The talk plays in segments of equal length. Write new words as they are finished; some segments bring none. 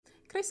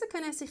Croeso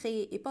cynnes i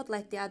chi i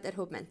bodlediad yr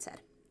Hwb Menter.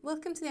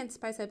 Welcome to the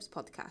Enterprise Hubs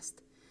podcast.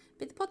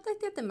 Bydd y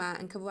podlediad yma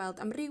yn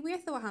cyfweld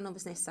amrywiaeth o wahanol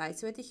busnesau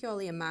sydd wedi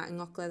lleoli yma yng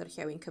Ngogledd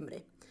Orllewin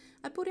Cymru.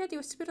 A bwriad yw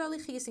ysbrydoli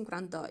chi sy'n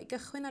gwrando i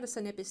gychwyn ar y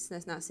syniad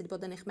busnes na sydd wedi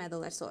bod yn eich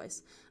meddwl ers oes,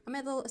 a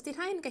meddwl os di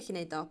rhain yn gallu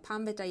wneud o,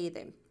 pam fedra i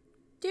ddim.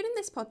 During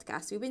this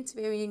podcast, we'll be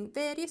interviewing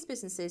various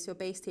businesses who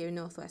are based here in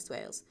North West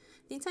Wales.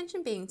 The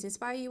intention being to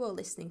inspire you all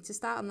listening to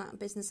start on that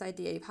business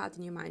idea you've had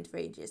in your mind for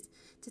ages,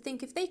 to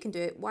think if they can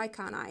do it, why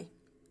can't I?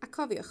 A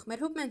cofiwch,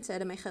 mae'r Hwb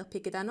Menter yn eich helpu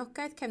gyda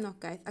anogaeth,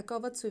 cefnogaeth a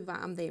gofod swyddfa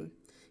am ddim.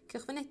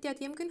 Cewch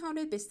fynediad i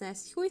ymgynghoriad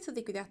busnes, llwyth o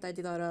ddigwyddiadau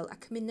diddorol a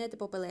cymuned y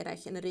bobl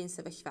eraill yn yr un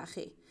sefyllfa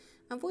chi.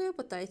 Am fwy o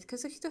wybodaeth,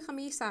 cysylltwch â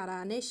mi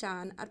Sara neu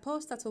Sian ar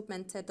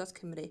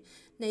post@hwbmenter.cymru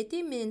neu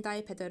dim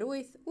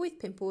 1248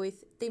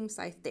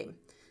 858 dim.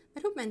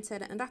 Mae'r Hwb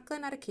Menter yn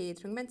raglen ar y cyd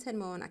rhwng Menter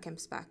Môn ac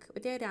Emsbach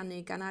wedi ei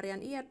ariannu gan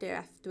arian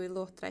IRDF drwy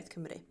Llywodraeth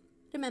Cymru.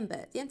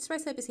 Remember, the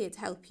Enterprise Hub is here to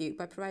help you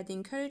by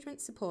providing encouragement,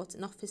 support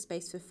and office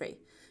space for free.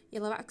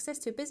 You'll have access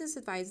to a business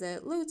advisor,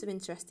 loads of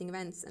interesting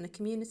events and a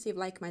community of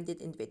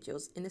like-minded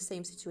individuals in the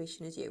same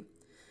situation as you.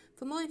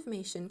 For more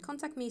information,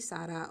 contact me,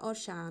 Sarah, or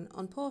Sian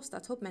on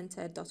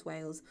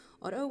post@hubmenter.wales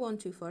or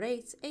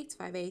 01248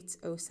 858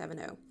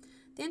 070.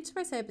 The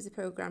Enterprise Hub is a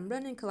programme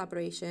run in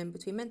collaboration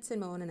between Menter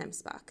Môn and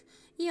Emsbach,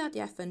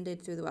 IRDF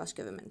funded through the Welsh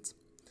Government.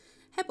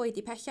 Heb oed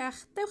i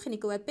pellach, dewch i ni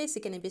glywed beth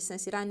sydd gen i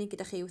busnes i rannu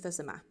gyda chi wythnos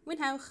yma.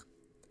 Mwynhewch!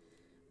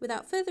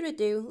 Without further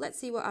ado, let's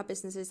see what our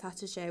businesses had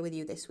to share with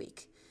you this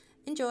week.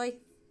 Enjoy!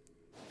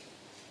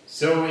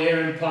 So we're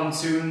here in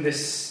Pontoon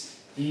this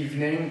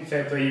evening.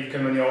 Fair play, you've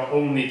come on your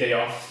only day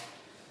off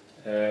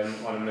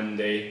on a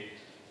Monday.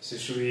 So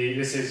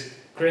this is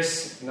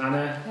Chris,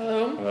 Nana.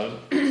 Hello. Hello.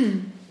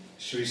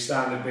 Should we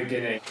start in the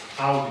beginning?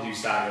 How did you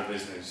start your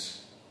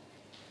business?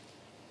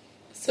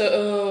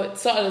 So it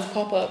started as a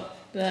pop-up.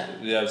 Yeah,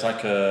 it was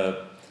like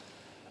a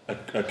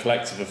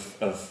collective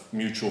of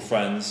mutual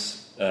friends.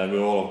 We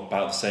were all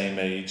about the same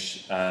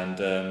age, and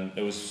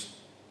it was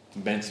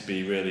meant to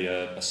be really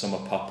a summer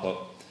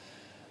pop-up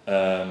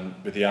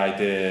with the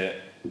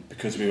idea,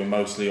 because we were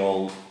mostly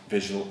all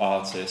visual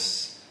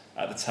artists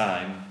at the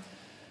time,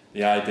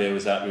 the idea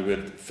was that we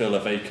would fill a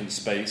vacant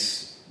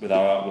space with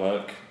our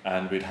artwork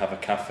and we'd have a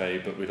cafe,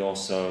 but we'd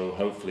also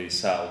hopefully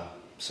sell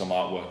some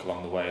artwork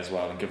along the way as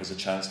well and give us a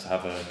chance to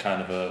have a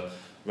kind of a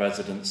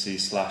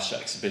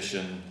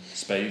residency/exhibition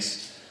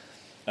space.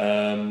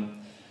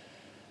 And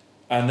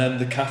then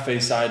the cafe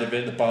side of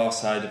it, the bar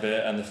side of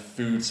it and the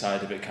food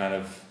side of it kind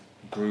of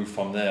grew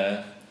from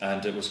there,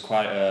 and it was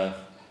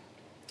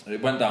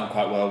it went down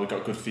quite well. We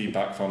got good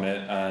feedback from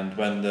it, and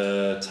when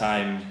the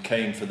time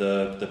came for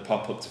the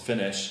pop-up to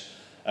finish,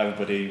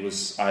 everybody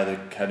was either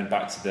heading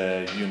back to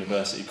their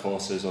university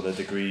courses or their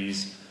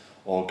degrees,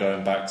 or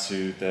going back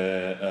to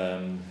their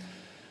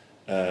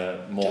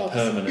more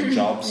permanent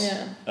jobs.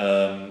 Yeah.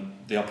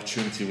 The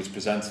opportunity was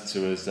presented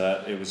to us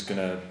that it was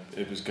gonna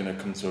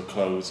come to a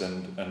close,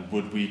 and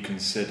would we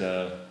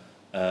consider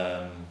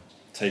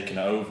taking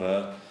it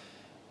over?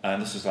 And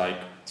this was like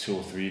 2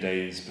 or 3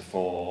 days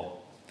before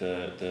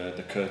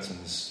the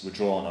curtains were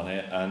drawn on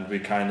it, and we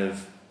kind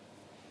of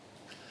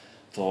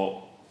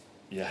thought,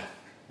 yeah,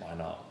 why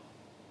not?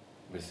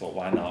 We thought,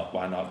 why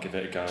not give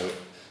it a go?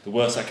 The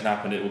worst that can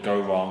happen, it will go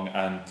wrong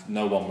and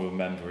no one will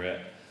remember it.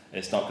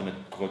 It's not going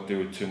to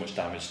do too much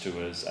damage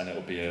to us, and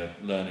it'll be a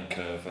learning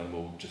curve and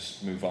we'll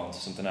just move on to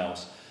something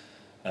else.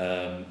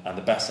 And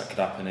the best that could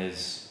happen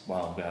is,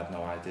 well, we had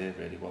no idea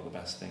really what the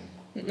best thing.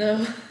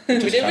 No, we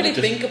didn't really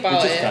think about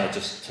it. We just kind of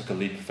just took a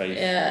leap of faith.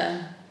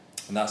 Yeah.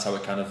 And that's how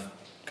it kind of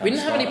we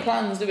didn't have started. any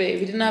plans, did we?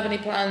 We didn't have any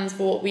plans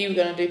for what we were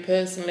going to do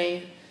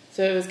personally.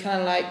 So it was kind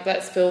of like,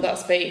 let's fill that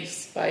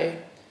space by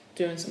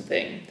doing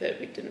something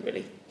that we didn't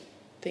really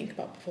think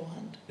about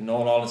beforehand. In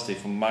all honesty,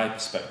 from my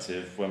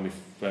perspective, when we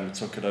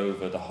took it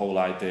over, the whole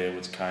idea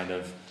was kind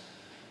of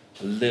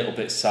a little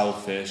bit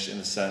selfish, in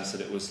the sense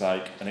that it was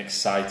like an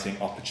exciting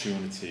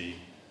opportunity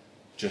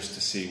just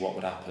to see what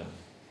would happen.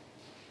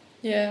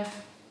 Yeah.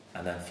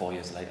 And then 4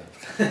 years later.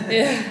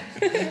 Yeah.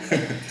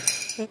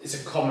 It's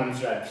a common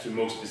thread through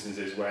most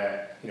businesses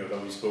where,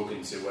 that we've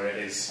spoken to, where it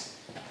is,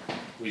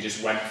 we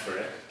just went for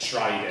it,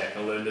 tried it,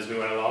 and learned as we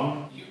went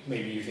along.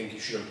 Maybe you think you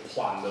should have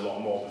planned a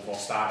lot more before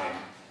starting.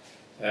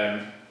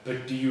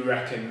 But do you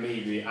reckon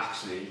maybe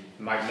actually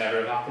might never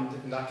have happened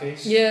in that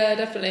case? Yeah,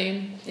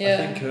 definitely. Yeah.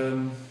 I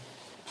think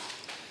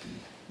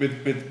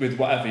with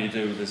whatever you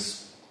do, there's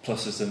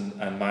pluses and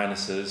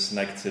minuses,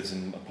 negatives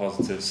and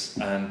positives,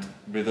 and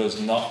with us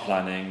not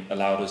planning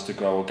allowed us to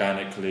grow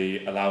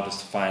organically, allowed us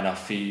to find our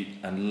feet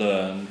and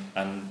learn,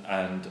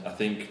 and I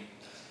think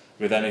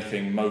with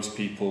anything, most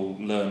people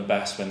learn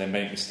best when they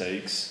make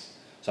mistakes.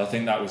 So I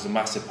think that was a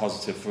massive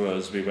positive for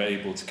us. We were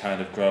able to kind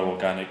of grow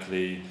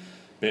organically,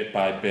 bit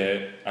by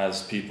bit,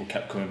 as people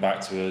kept coming back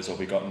to us, or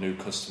we got new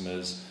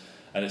customers,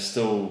 and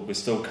we're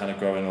still kind of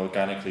growing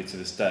organically to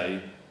this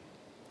day.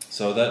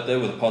 So they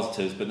were the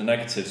positives, but the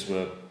negatives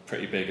were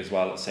pretty big as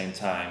well at the same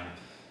time.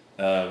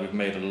 We've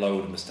made a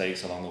load of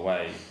mistakes along the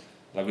way.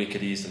 Like, we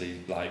could easily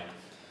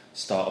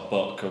start a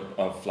book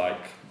of like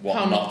what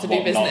How not to do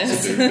what not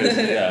business. to do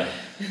business.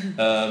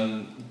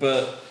 Yeah.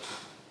 But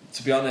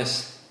to be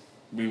honest,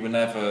 we were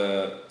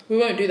never. We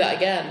won't do that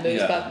again.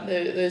 Yeah.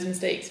 Those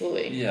mistakes, will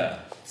we? Yeah.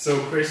 So,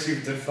 Chris,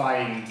 you've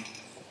defined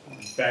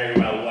very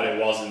well what it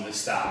was in the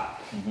start.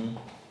 Mm-hmm.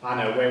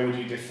 Anna,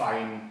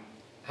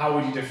 how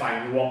would you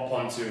define what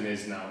Pontoon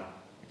is now?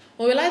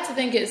 Well, we like to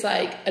think it's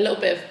like a little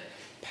bit of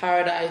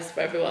paradise for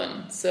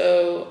everyone.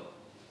 So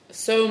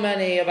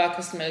many of our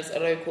customers are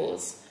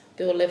locals.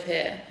 They all live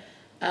here.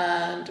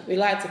 And we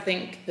like to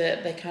think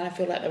that they kind of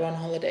feel like they're on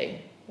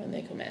holiday when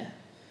they come here.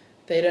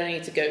 They don't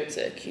need to go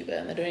to Cuba,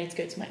 and they don't need to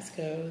go to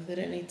Mexico. They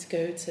don't need to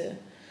go to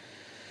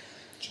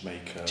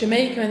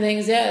Jamaica and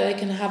things. Yeah, they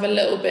can have a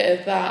little bit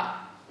of that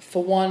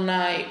for one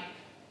night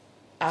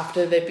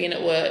after they've been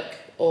at work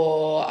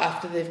or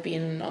after they've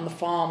been on the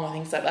farm or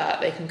things like that.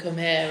 They can come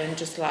here and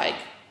just like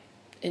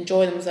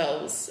enjoy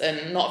themselves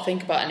and not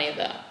think about any of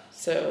that.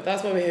 So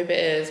that's what we hope it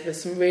is, with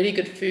some really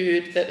good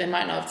food that they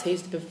might not have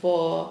tasted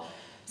before,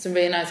 some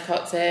really nice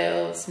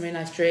cocktails, some really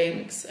nice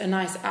drinks, a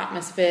nice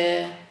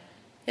atmosphere.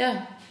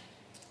 Yeah.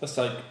 That's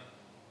like,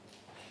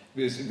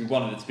 we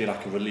wanted it to be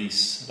like a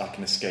release, like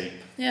an escape.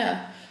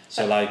 Yeah.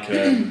 So like,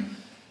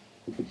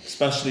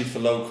 especially for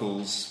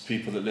locals,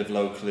 people that live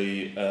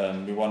locally,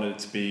 we wanted it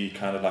to be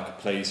kind of like a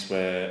place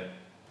where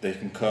they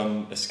can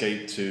come,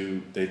 escape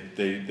to,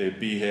 they'd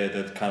be here,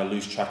 they'd kind of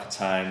lose track of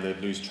time, they'd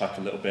lose track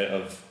a little bit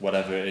of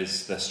whatever it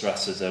is, their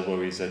stresses, their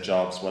worries, their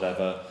jobs,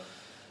 whatever.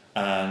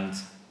 And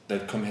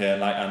they'd come here,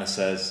 and like Anna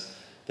says,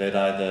 they'd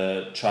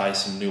either try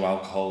some new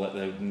alcohol that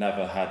they've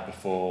never had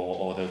before,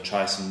 or they'll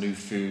try some new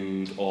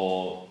food,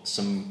 or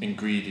some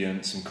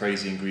ingredient, some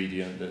crazy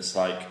ingredient that's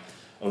like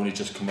only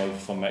just come over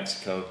from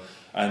Mexico.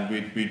 And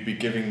we'd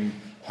be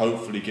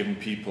hopefully giving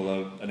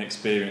people an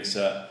experience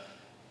that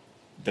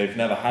they've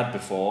never had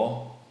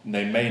before, and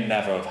they may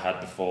never have had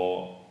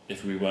before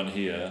if we weren't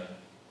here.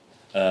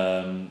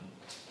 And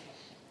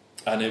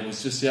it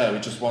was just, we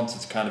just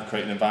wanted to kind of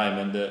create an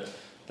environment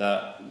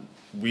that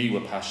we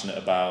were passionate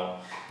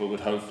about, but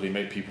would hopefully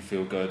make people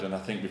feel good. And I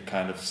think we've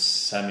kind of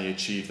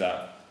semi-achieved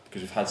that,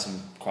 because we've had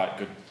some quite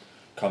good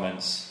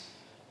comments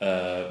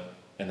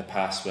in the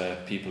past where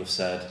people have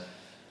said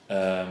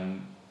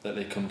that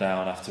they come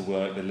down after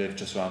work, they live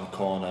just around the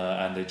corner,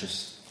 and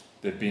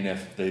they've been here,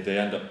 they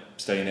end up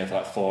staying here for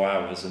like 4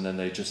 hours, and then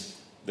they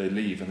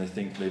leave and they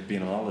think they've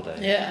been on holiday.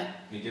 Yeah.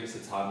 Can you give us the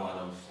timeline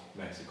of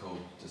Mexico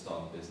to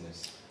start the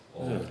business?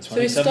 So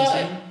we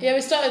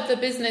started the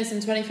business in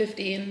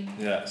 2015.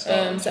 Yeah,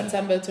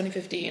 September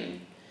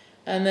 2015,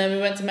 and then we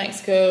went to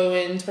Mexico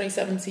in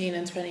 2017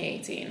 and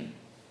 2018,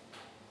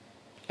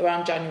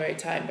 around January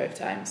time, both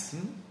times.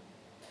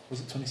 Was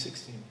it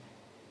 2016?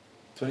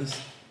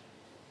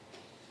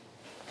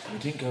 We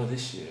didn't go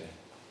this year.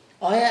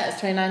 Oh yeah,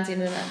 it's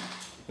 2019, isn't it?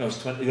 No, it was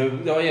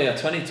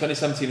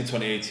 2017 and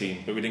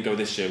 2018, but we didn't go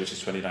this year, which is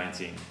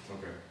 2019.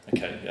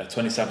 Okay,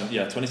 2017,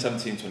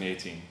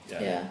 2018.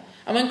 Yeah.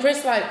 And when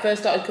Chris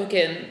first started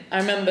cooking, I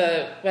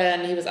remember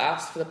when he was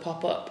asked for the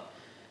pop-up,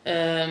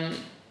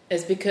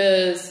 it's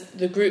because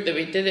the group that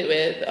we did it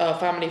with, our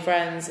family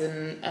friends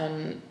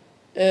and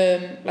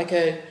like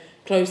a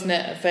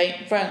close-knit of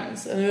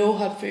friends, and we all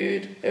had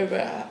food over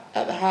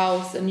at the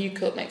house, and you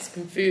cooked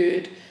Mexican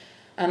food,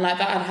 and like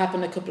that had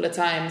happened a couple of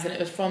times, and it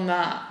was from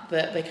that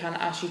they kind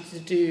of asked you to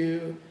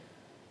do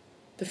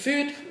the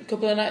food a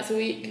couple of nights a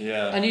week.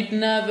 Yeah. And you'd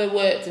never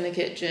worked in the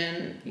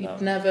kitchen.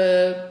 You'd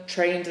never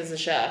trained as a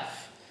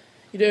chef.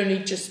 You'd only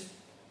just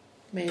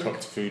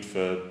cooked food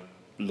for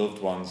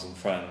loved ones and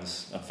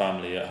friends and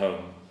family at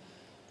home.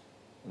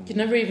 You'd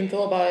never even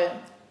thought about it?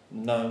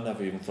 No,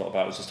 never even thought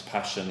about it. It was just a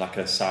passion, like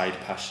a side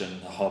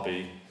passion, a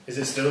hobby. Is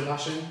it still a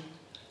passion?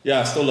 Yeah,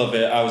 I still love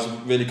it. I was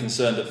really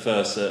concerned at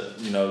first that,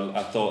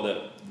 I thought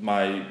that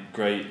my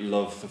great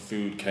love for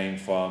food came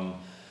from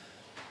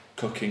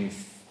cooking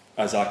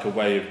as like a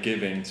way of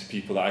giving to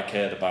people that I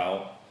cared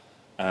about,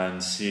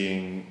 and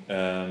seeing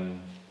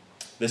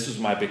this was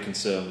my big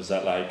concern, was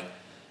that like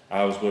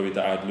I was worried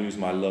that I'd lose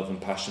my love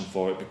and passion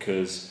for it,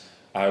 because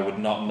I would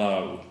not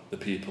know the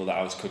people that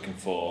I was cooking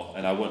for,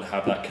 and I wouldn't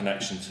have that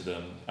connection to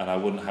them, and I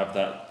wouldn't have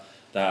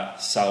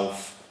that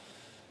self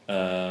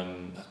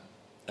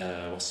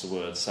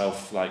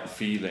self like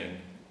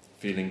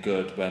feeling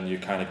good when you're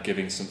kind of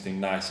giving something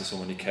nice to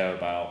someone you care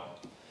about.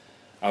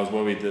 I was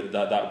worried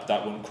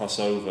that wouldn't cross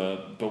over,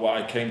 but what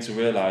I came to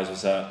realise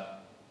was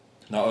that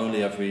not only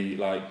have we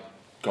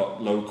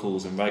got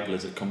locals and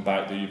regulars that come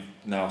back that you've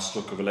now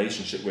struck a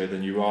relationship with,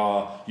 and you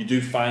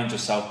do find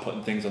yourself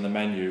putting things on the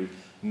menu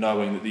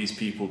knowing that these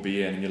people will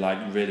be in, and you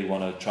really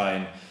want to try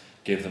and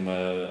give them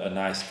a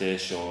nice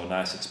dish or a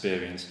nice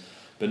experience.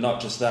 But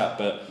not just that,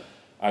 but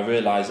I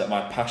realised that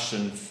my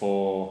passion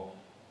for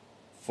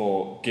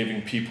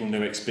giving people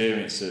new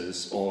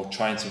experiences, or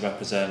trying to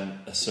represent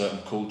a certain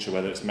culture,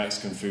 whether it's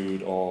Mexican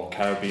food or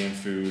Caribbean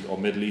food or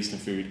Middle Eastern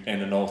food,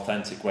 in an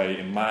authentic way,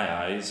 in my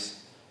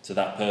eyes, to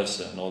that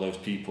person or those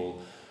people,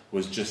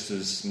 was just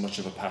as much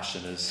of a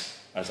passion as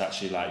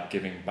actually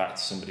giving back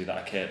to somebody that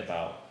I cared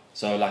about.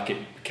 So it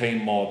became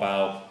more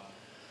about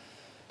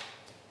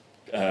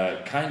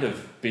kind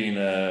of being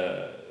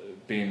a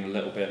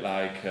little bit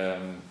like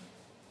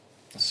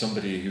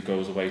somebody who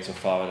goes away to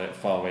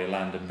faraway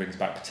land and brings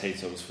back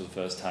potatoes for the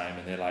first time,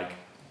 and they like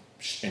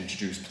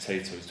introduce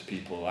potatoes to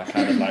people. I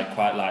kind of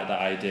quite like that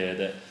idea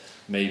that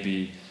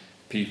maybe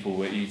people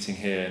were eating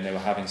here and they were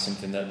having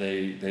something that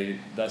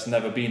that's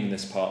never been in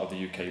this part of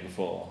the UK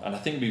before. And I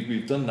think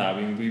we've done that.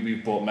 I mean,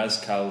 we've brought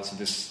mezcal to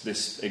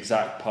this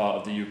exact part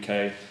of the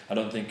UK. I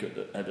don't think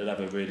it had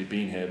ever really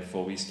been here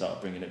before we started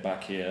bringing it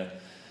back here.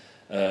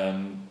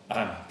 I'm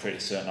pretty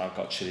certain I've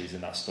got chilies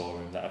in that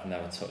storeroom that I've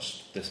never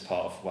touched this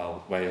part of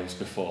Wales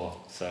before.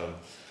 So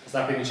has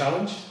that been a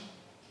challenge?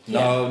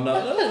 No.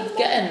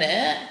 Getting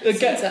it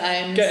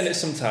sometimes. Getting it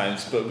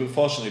sometimes, but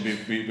unfortunately,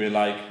 we're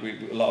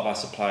a lot of our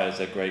suppliers,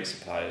 they're great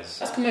suppliers.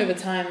 That's come over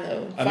time,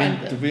 though. I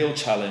mean, the real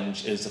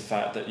challenge is the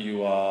fact that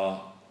you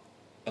are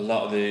a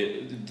lot of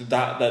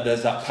that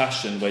there's that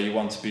passion where you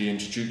want to be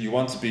introduced, you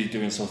want to be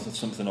doing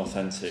something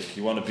authentic.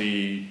 You want to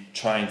be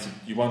trying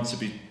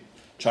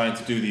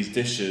to do these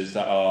dishes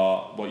that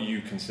are what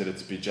you consider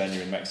to be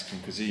genuine Mexican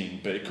cuisine,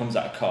 but it comes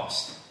at a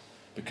cost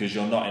because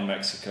you're not in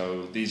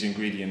Mexico.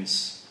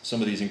 Some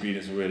of these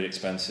ingredients are really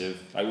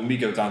expensive. Like when we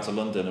go down to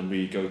London and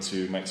we go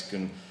to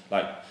Mexican,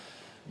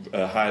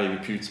 highly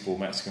reputable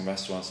Mexican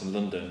restaurants in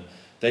London,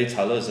 they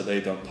tell us that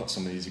they don't put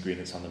some of these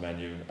ingredients on the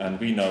menu, and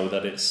we know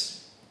that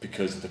it's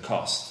because of the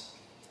cost.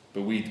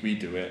 But we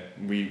do it.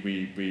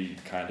 We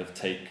kind of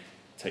take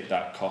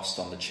that cost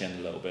on the chin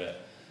a little bit.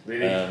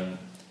 Really.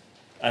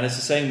 And it's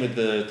the same with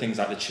the things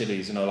like the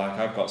chilies. You know, like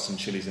I've got some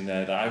chilies in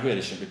there that I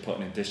really shouldn't be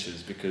putting in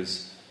dishes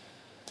because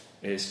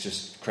it's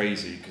just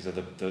crazy because of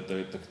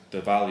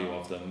the value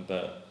of them,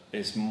 but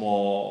it's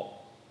more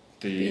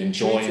the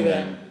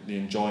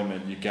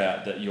enjoyment you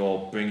get that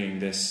you're bringing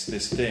this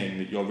thing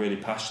that you're really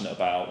passionate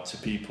about to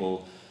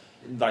people.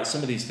 Like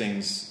some of these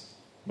things,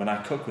 when I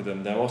cook with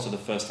them, they're also the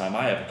first time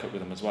I ever cook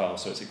with them as well,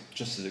 so it's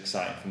just as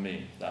exciting for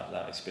me,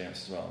 that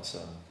experience as well.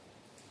 So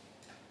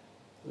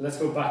let's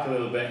go back a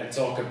little bit and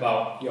talk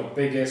about your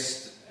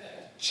biggest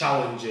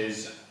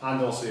challenges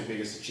and also your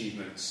biggest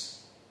achievements.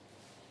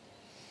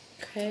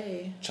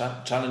 Okay.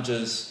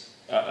 Challenges,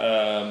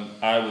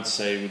 I would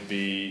say, would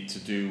be to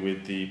do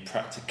with the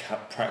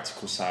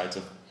practical sides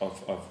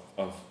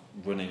of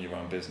running your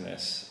own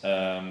business.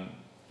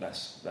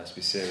 Let's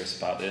be serious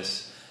about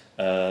this.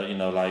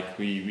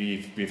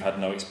 We've had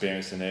no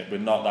experience in it. We're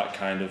not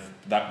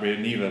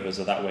neither of us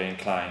are that way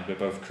inclined. We're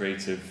both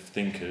creative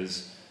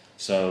thinkers,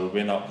 so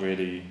we're not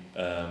really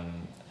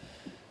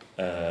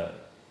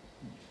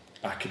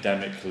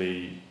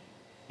academically,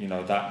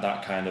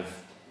 that kind of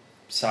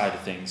side of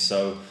things.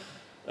 So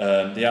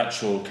the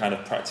actual kind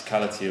of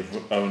practicality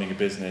of owning a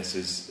business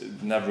is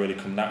never really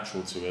come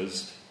natural to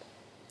us,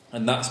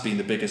 and that's been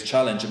the biggest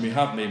challenge, and we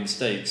have made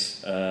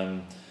mistakes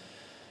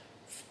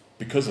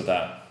because of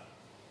that,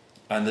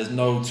 and there's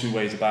no two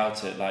ways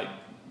about it. Like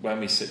when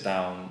we sit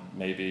down,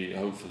 maybe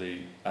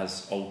hopefully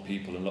as old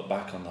people and look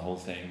back on the whole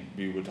thing,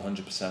 we would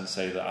 100%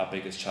 say that our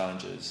biggest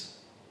challenges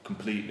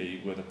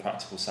completely were the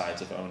practical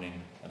sides of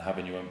owning and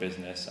having your own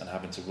business and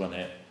having to run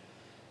it,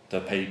 the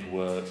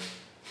paperwork,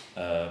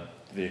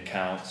 the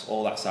accounts,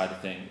 all that side of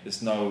thing.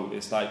 It's not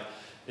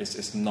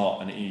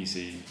an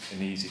easy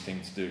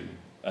thing to do.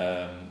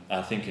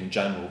 I think in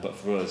general, but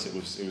for us it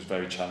was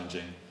very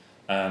challenging,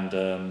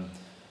 and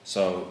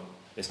so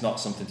it's not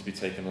something to be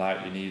taken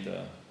lightly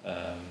neither.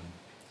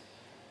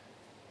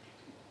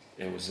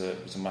 It was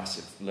a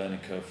massive learning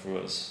curve for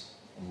us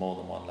on more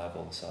than one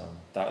level. So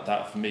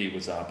that for me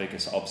was our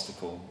biggest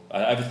obstacle.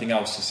 Everything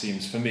else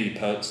seems, for me,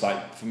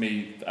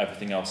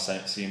 everything else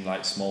seemed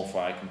like small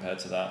fry compared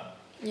to that.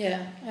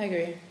 Yeah, I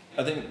agree.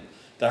 I think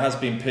there has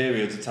been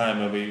periods of time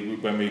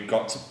when we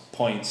got to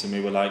points and we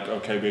were like,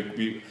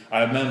 okay,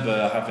 I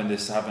remember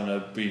having a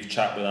brief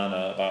chat with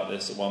Anna about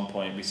this at one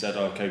point. We said,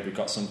 okay, we've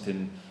got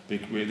something.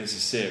 This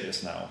is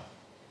serious now.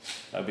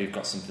 We've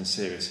got something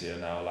serious here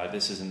now. Like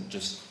this isn't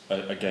just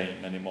a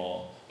game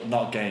anymore.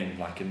 Not a game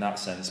like in that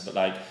sense, but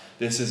like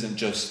this isn't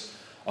just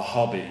a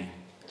hobby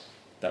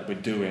that we're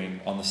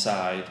doing on the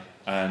side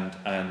and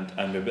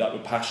that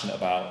we're passionate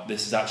about.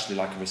 This is actually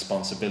like a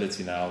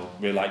responsibility now.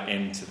 We're like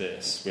into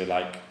this. We're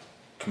like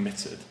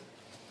committed.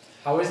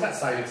 How is that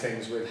side of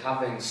things with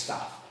having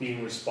staff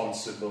being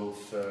responsible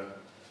for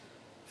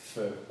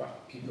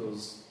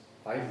people's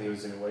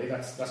livelihoods in a way?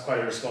 That's quite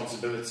a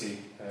responsibility.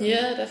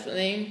 Yeah,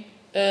 definitely.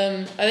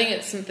 I think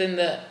it's something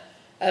that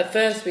at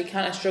first we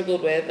kind of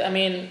struggled with. I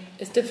mean,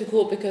 it's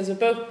difficult because we're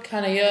both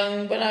kind of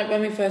young.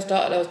 When we first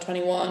started, I was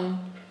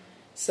 21,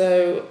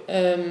 so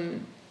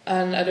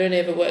and I'd only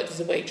ever worked as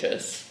a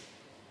waitress,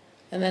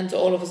 and then to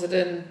all of a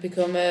sudden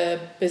become a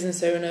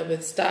business owner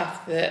with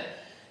staff that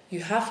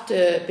you have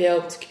to be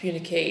able to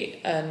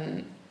communicate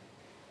and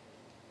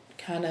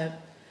kind of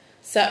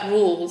set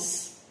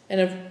rules in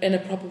a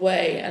proper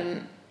way,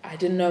 and I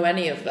didn't know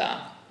any of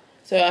that.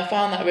 So I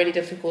found that really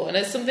difficult, and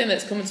it's something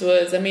that's come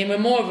to us. I mean, we're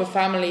more of a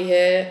family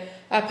here.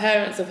 Our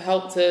parents have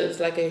helped us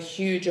like a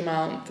huge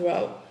amount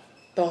throughout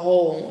the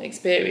whole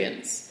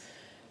experience.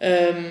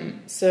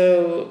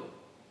 So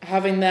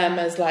having them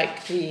as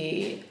like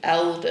the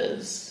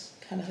elders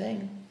kind of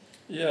thing,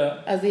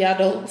 Yeah. as the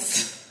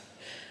adults,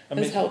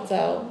 has helped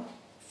out.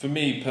 For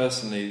me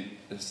personally,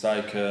 it's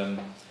like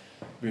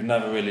we've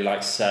never really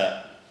like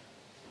set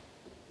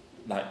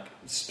like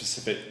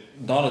specific.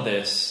 None of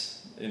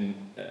this in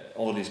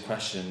all these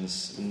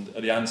questions, and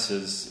the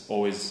answers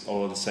always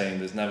all the same.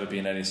 There's never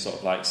been any sort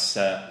of like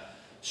set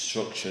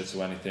structure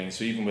to anything.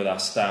 So even with our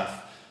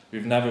staff,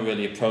 we've never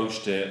really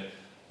approached it,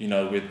 you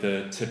know, with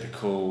the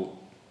typical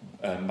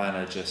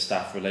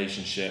manager-staff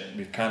relationship.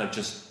 We've kind of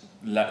just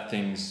let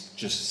things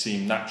just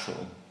seem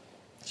natural.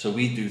 So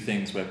we do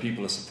things where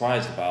people are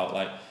surprised about,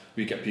 like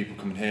we get people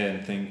coming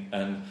here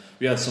and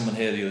we had someone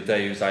here the other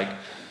day who's like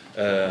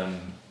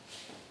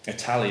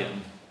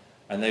Italian,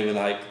 and they were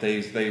like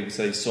they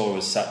saw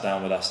us sat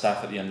down with our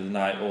staff at the end of the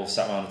night, all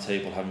sat around a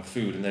table having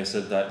food, and they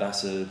said that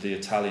that's the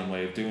Italian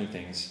way of doing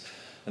things,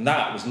 and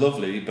that was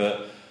lovely.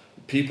 But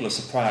people are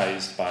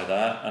surprised by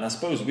that, and I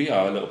suppose we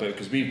are a little bit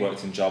because we've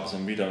worked in jobs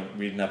and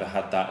we've never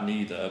had that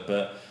neither.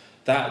 But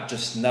that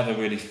just never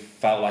really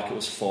felt like it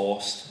was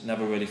forced.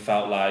 Never really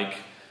felt like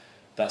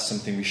that's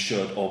something we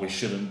should or we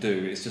shouldn't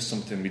do. It's just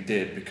something we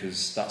did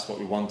because that's what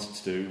we wanted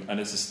to do. And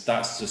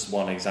that's just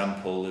one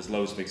example. There's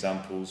loads of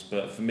examples.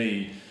 But for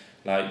me,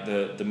 like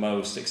the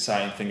most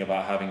exciting thing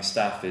about having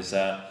staff is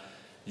that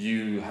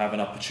you have an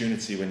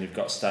opportunity when you've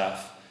got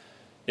staff.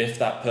 If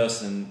that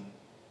person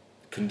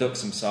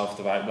conducts himself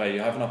the right way, you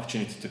have an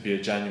opportunity to be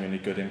a genuinely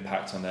good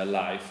impact on their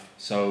life.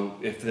 So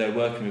if they're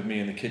working with me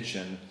in the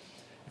kitchen,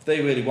 if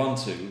they really want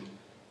to,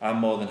 I'm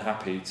more than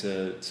happy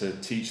to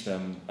teach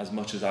them as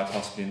much as I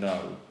possibly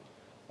know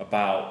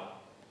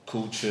about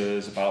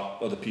cultures,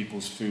 about other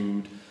people's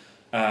food,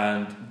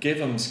 and give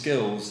them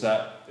skills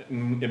that,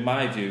 in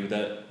my view,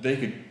 that they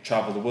could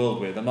travel the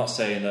world with. I'm not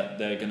saying that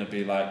they're going to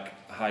be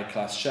like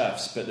high-class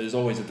chefs, but there's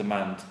always a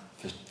demand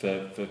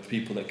for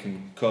people that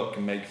can cook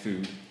and make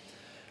food.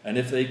 And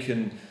if they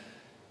can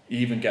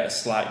even get a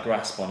slight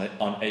grasp on it,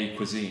 on a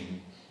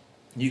cuisine,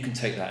 you can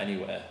take that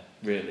anywhere,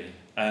 really.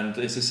 And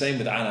it's the same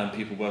with Anna and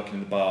people working in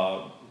the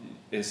bar.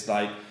 It's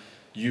like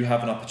you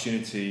have an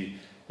opportunity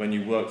when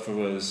you work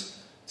for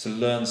us to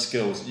learn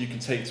skills that you can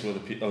take to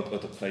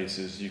other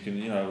places. You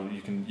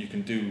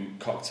can do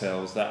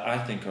cocktails that I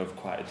think are of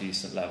quite a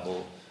decent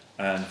level,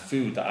 and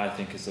food that I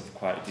think is of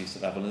quite a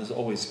decent level. And there's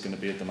always going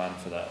to be a demand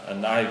for that.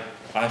 And I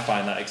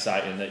find that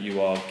exciting, that you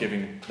are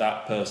giving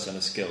that person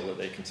a skill that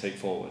they can take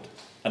forward,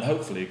 and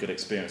hopefully a good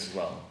experience as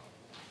well.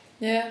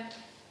 Yeah.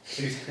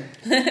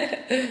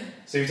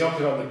 So you talked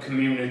about the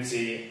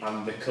community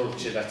and the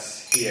culture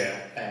that's here.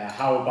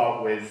 How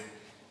about with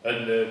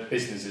other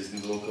businesses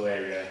in the local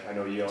area? I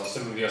know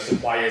some of your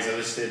suppliers are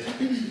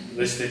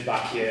listed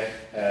back here.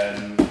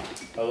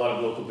 A lot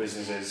of local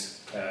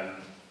businesses.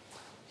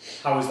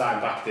 How has that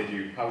impacted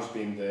you? How's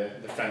been the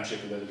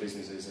friendship with other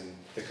businesses and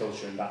the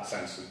culture in that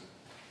sense?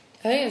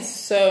 I think it's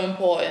so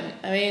important.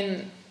 I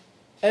mean,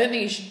 I don't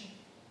think you should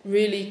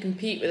really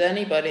compete with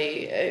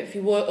anybody. If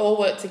you all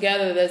work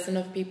together, there's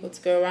enough people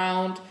to go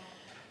around.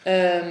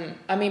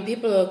 I mean,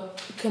 people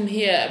come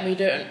here and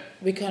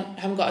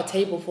haven't got a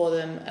table for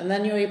them, and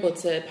then you're able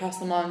to pass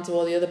them on to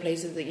all the other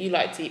places that you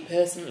like to eat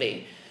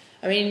personally.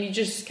 I mean, you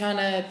just kind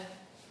of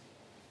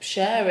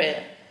share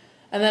it,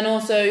 and then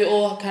also you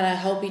all kind of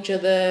help each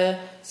other.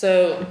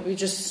 So we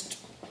just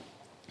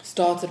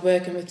started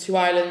working with Two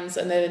Islands,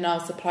 and they now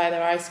supply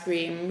their ice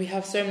cream. We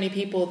have so many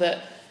people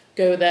that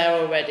go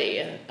there already,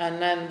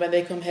 and then when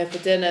they come here for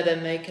dinner,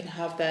 then they can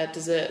have their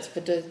desserts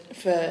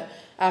for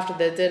after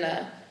their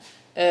dinner.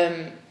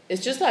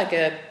 It's just like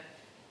a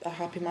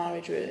happy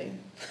marriage, really.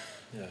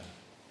 Yeah,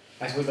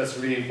 I suppose that's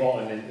really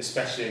important,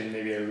 especially in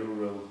maybe a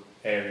rural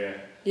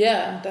area.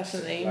 Yeah,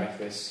 definitely. Like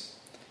this.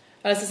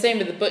 And it's the same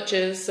with the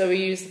butchers. So we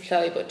use the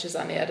Pwllheli butchers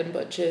and the Eden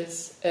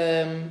butchers,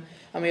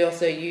 and we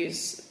also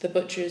use the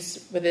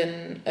butchers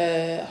within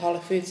Harlow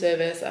Food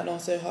Service and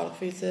also Harlow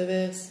Food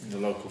Service. The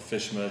local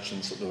fish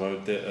merchants up the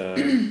road,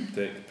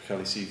 the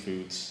Pwllheli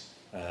Seafoods.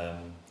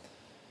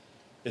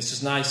 It's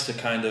just nice to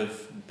kind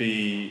of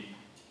be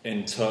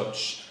in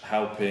touch,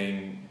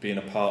 helping, being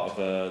a part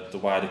of the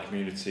wider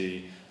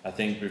community. I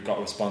think we've got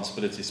a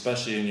responsibility,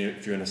 especially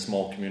if you're in a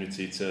small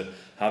community, to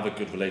have a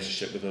good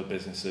relationship with other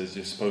businesses.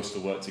 You're supposed to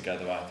work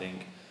together, I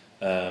think.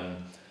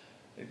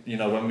 You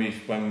know,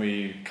 when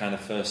we kind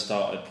of first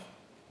started,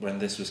 when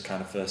this was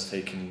kind of first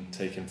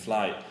taking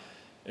flight,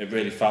 it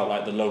really felt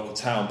like the local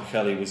town,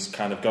 Pwllheli, was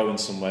kind of going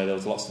somewhere. There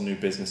was lots of new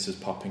businesses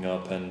popping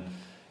up, and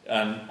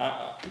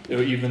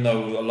even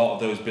though a lot of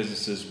those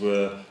businesses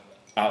were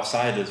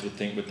outsiders, would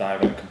think were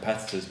direct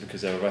competitors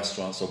because they were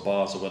restaurants or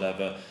bars or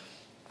whatever,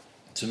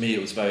 to me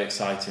it was very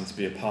exciting to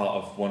be a part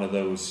of one of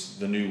those,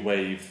 the new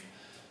wave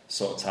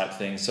sort of type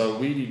thing. So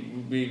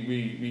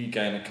we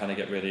kind of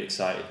get really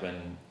excited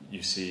when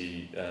you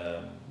see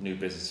new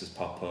businesses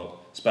pop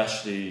up,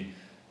 especially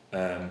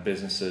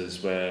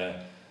businesses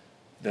where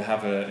they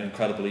have an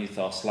incredible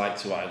ethos like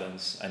Two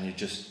Islands, and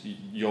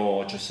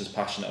you're just as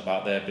passionate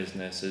about their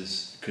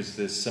business because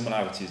there's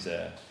similarities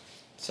there.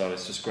 So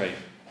it's just great.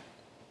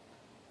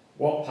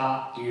 What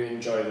part do you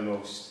enjoy the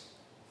most?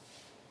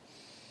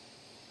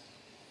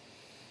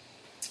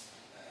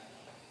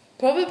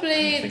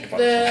 Probably Think about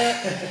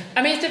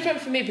I mean, it's different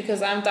for me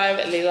because I'm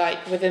directly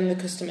like within the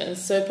customers.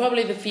 So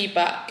probably the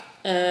feedback,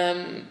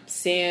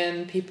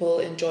 seeing people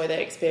enjoy their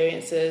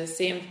experiences,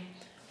 seeing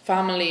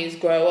families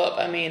grow up.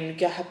 I mean,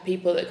 you have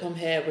people that come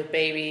here with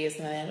babies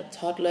and then they end up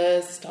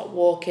toddlers, start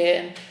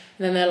walking, and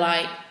then they're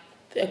like,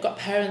 they've got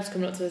parents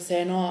coming up to them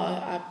saying, "Oh,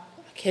 a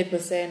kid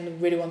was saying they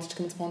really wanted to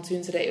come to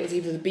Pontoon today. It was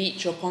either the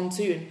beach or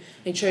Pontoon.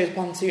 And he chose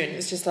Pontoon."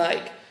 It's just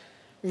like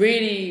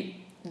really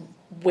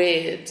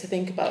weird to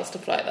think about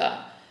stuff like that.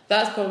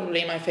 That's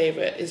probably my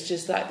favourite, is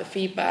just like the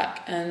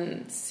feedback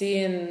and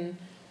seeing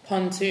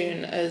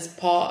Pontoon as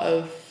part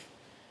of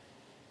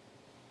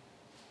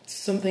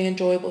something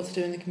enjoyable to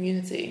do in the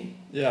community.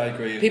 Yeah, I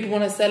agree. People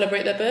want to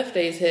celebrate their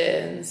birthdays here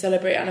and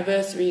celebrate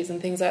anniversaries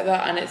and things like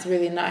that, and it's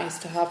really nice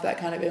to have that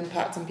kind of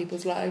impact on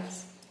people's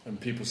lives. And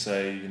people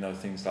say, you know,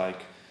 things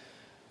like,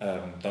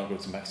 don't go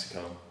to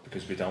Mexico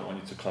because we don't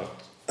want you to close.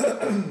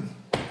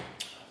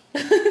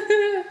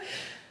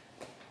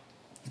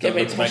 Don't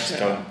go to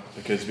Mexico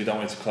because we don't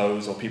want it to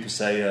close. Or people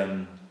say,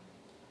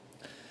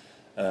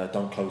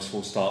 don't close,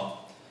 full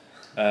stop.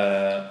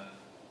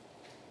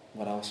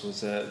 What else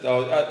was there?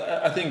 Oh,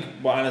 I think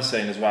what Anna's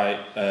saying is right.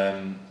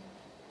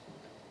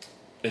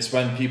 It's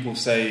when people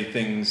say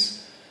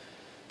things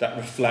that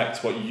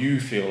reflect what you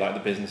feel like the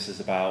business is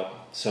about.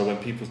 So when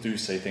people do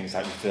say things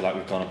like, we feel like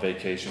we've gone on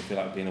vacation, we feel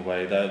like we've been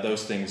away,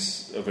 those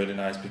things are really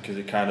nice because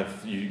it kind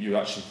of, you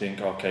actually think,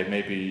 okay,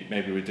 maybe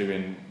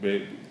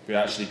we're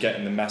actually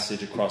getting the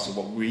message across of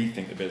what we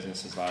think the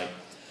business is like.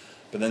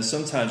 But then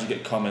sometimes you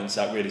get comments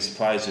that really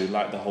surprise you,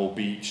 like the whole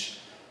beach.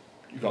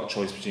 You've got a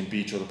choice between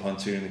beach or the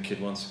Pontoon, the kid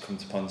wants to come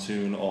to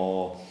Pontoon,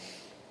 or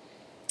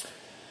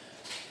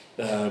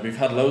we've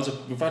had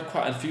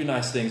quite a few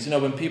nice things. You know,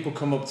 when people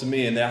come up to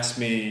me and they ask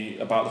me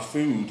about the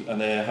food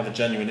and they have a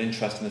genuine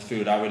interest in the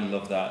food, I really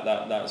love that.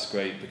 That's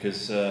great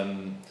because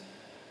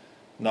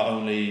not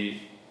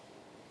only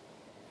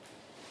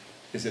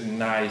is it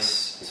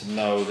nice to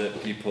know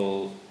that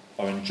people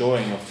are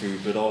enjoying our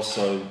food, but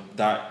also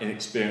that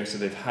experience that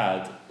they've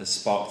had has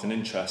sparked an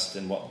interest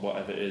in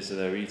whatever it is that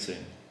they're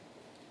eating.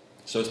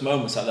 So it's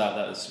moments like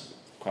that is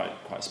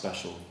quite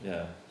special,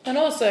 yeah. And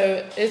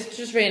also, it's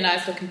just really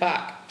nice looking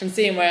back and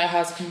seeing where it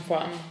has come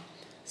from.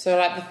 So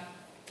like the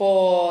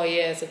 4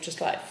 years have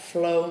just like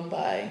flown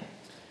by.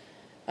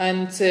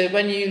 And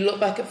when you look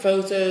back at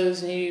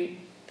photos and you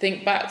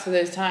think back to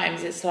those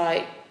times, it's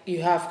like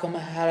you have come a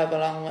hell of a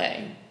long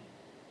way.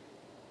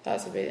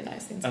 That's a really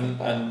nice thing to think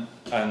about.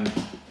 And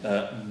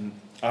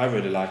I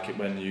really like it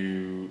when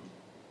you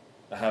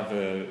have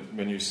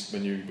when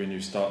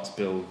you start to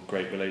build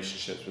great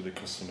relationships with the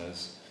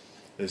customers.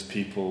 There's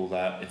people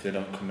that if they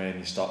don't come in,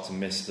 you start to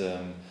miss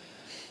them.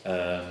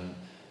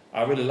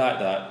 I really like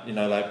that. You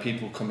know, like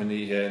people come and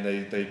eat here and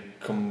they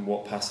come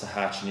walk past the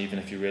hatch, and even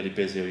if you're really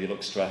busy or you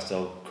look stressed,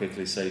 they'll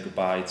quickly say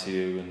goodbye to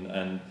you.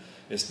 And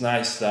it's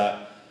nice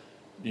that,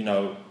 you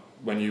know,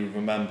 when you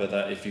remember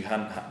that if you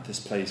hadn't had this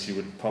place, you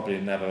would probably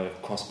never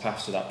cross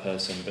paths with that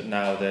person. But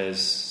now there's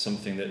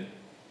something that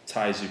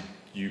ties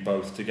you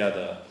both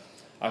together.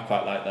 I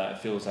quite like that. It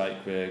feels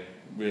like we're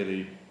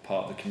really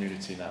part of the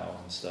community now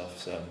and stuff.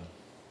 So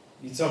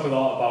you talk a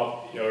lot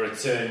about your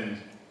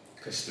return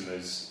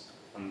customers,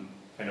 and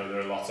I know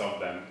there are lots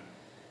of them.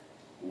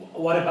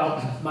 What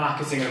about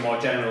marketing on a more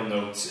general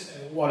note?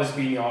 What has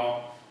been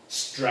your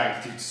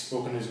strength? You've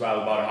spoken as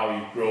well about how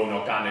you've grown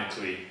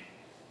organically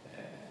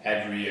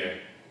every year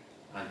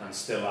and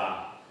still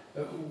are.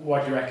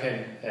 What do you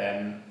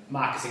reckon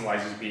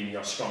marketing-wise has been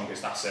your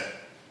strongest asset?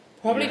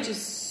 Probably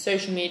just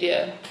social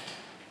media.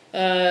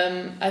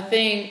 I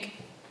think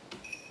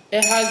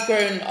it has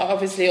grown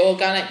obviously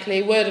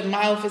organically. Word of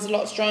mouth is a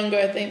lot stronger,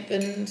 I think,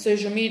 than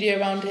social media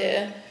around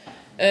here.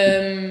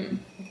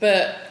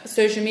 But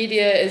social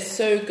media is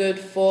so good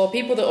for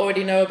people that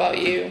already know about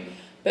you.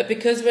 But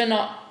because we're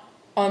not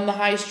on the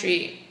high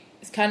street,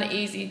 it's kind of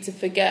easy to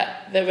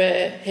forget that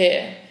we're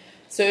here.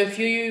 So if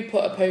you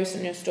put a post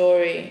in your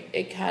story,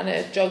 it kind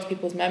of jogs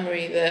people's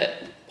memory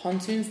that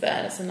Pontoon's there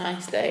and it's a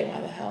nice day.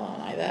 Why the hell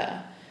aren't I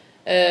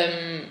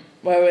there?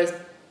 Whereas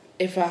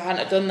if I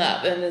hadn't done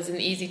that, then there's an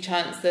easy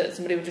chance that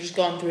somebody would have just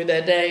gone through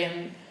their day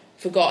and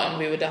forgotten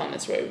we were down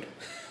this road.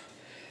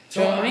 Do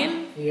you know what I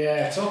mean?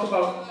 Yeah, talk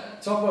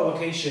about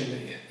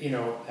location. You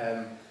know,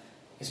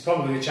 it's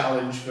probably a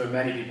challenge for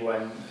many people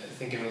when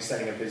thinking of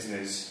starting a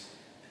business,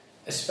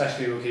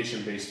 especially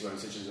location-based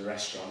ones such as a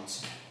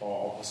restaurant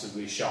or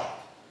possibly a shop.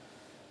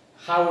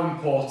 How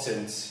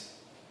important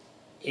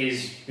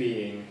is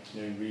being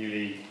in a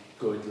really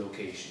good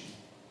location?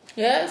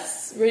 Yeah,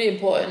 it's really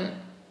important,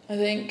 I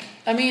think.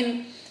 I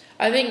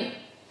think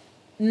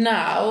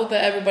now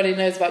that everybody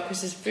knows about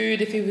Chris's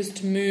food, if he was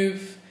to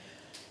move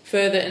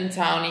further in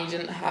town, he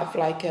didn't have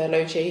like a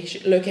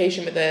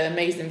location with an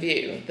amazing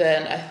view,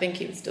 then I think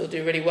he would still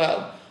do really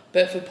well.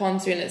 But for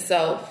Pontoon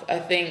itself, I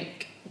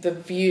think the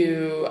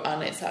view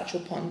and its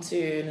actual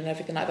pontoon and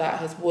everything like that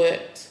has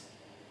worked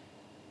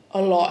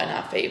a lot in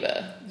our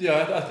favour.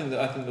 Yeah, I think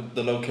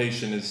the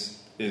location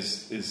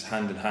is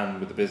hand in hand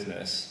with the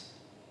business.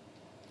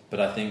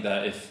 But I think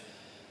that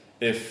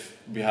if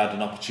we had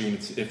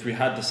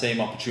the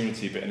same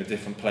opportunity but in a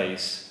different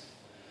place,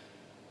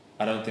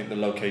 I don't think the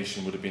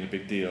location would have been a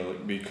big deal.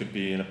 We could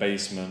be in a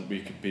basement, we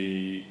could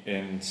be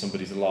in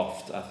somebody's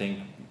loft. I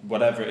think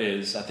whatever it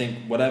is,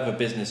 whatever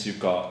business you've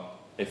got,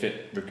 if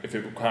it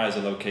requires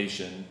a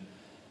location,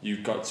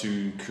 you've got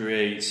to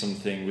create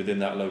something within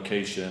that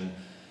location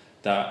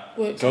that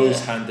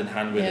goes hand in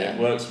hand with it,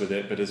 works with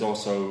it, but has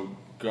also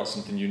got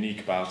something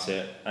unique about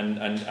it,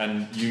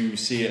 and you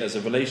see it as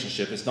a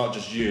relationship. It's not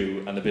just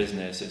you and the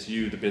business, it's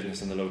you, the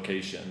business, and the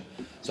location.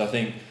 So I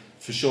think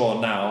for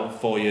sure now,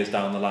 4 years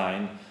down the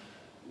line,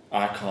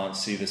 I can't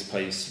see this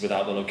place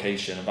without the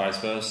location, and vice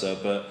versa.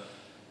 But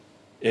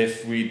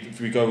if we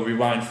go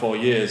rewind 4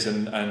 years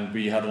and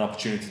we had an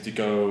opportunity to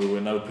go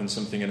and open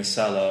something in a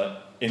cellar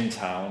in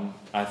town,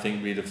 I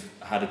think we'd have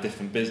had a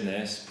different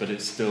business, but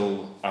it's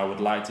still, I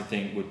would like to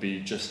think, would be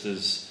just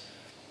as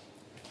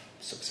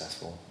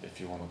successful, if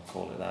you want to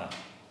call it that.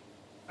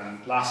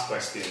 And last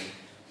question,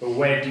 but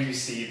where do you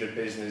see the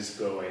business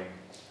going?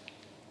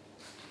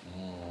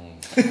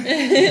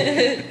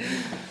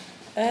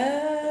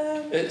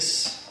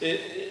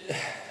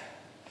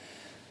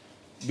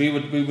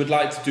 We would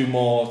like to do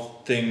more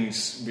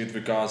things with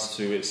regards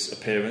to its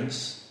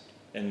appearance.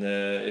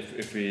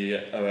 If we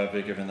are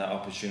ever given that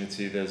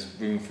opportunity, there's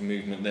room for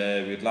movement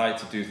there. We'd like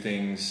to do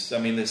things. I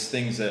mean, there's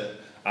things that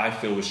I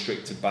feel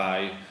restricted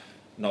by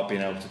not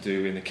being able to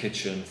do in the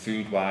kitchen,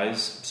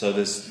 food-wise. So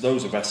there's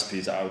loads of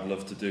recipes that I would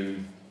love to do.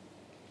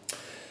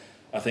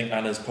 I think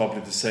Anna's probably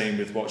the same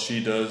with what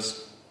she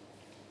does.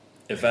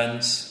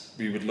 Events,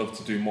 we would love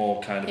to do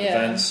more kind of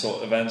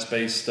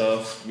events-based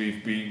stuff.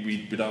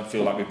 We don't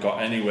feel like we've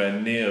got anywhere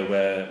near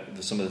where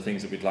some of the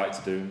things that we'd like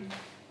to do,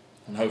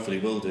 and hopefully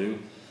will do.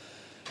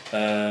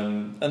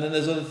 And then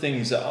there's other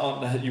things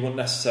that you wouldn't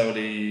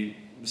necessarily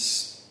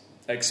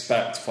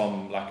expect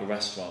from like a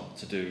restaurant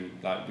to do.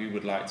 Like we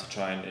would like to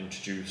try and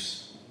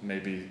introduce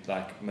maybe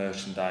like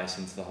merchandise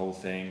into the whole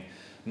thing,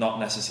 not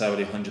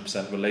necessarily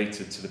 100%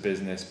 related to the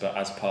business, but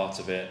as part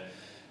of it.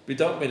 We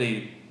don't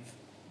really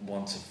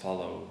want to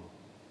follow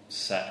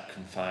set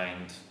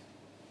confined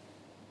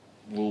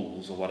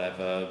rules or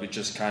whatever. We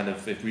just kind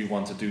of, if we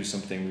want to do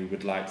something, we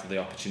would like the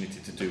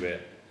opportunity to do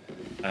it,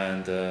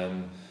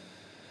 and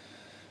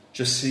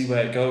just see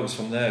where it goes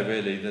from there,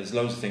 really. There's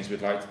loads of things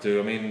we'd like to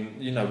do. I mean,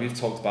 you know, we've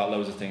talked about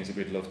loads of things that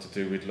we'd love to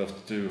do. We'd love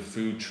to do a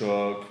food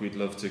truck. We'd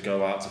love to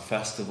go out to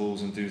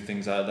festivals and do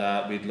things like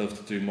that. We'd love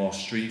to do more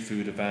street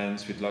food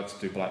events. We'd love to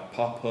do like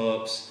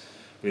pop-ups.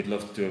 We'd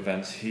love to do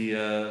events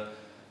here.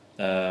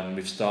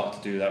 We've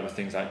started to do that with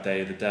things like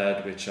Day of the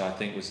Dead, which I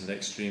think was an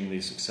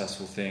extremely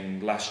successful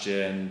thing last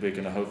year, and we're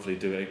going to hopefully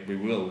do it. We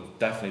will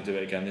definitely do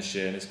it again this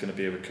year, and it's going to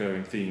be a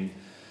recurring theme.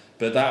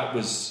 But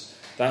that's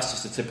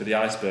just the tip of the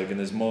iceberg, and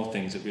there's more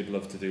things that we'd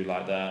love to do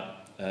like that.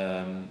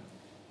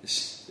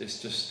 It's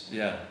just,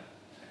 yeah.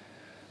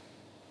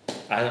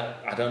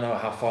 I don't know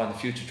how far in the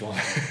future, John.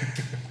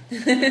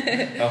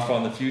 How far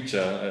in the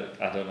future?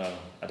 I don't know.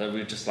 I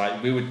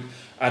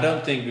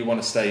don't think we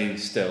want to stay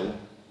still.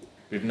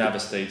 We've never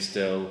stayed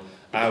still.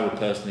 I would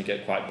personally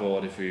get quite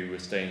bored if we were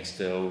staying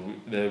still.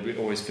 It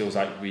always feels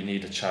like we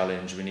need a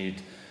challenge. We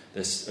need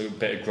a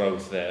bit of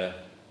growth there.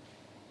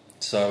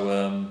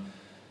 So,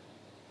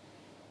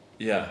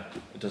 yeah,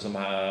 it doesn't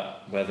matter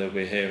whether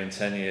we're here in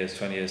 10 years,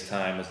 20 years'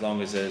 time, as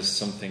long as there's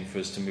something for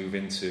us to move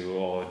into,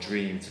 or a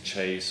dream to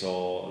chase,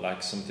 or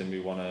like something we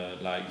want to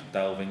like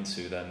delve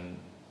into, then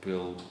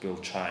we'll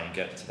try and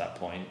get to that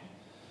point.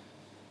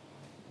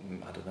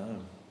 I don't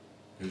know.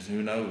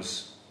 Who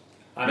knows?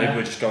 Maybe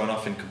we're just going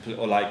off in complete,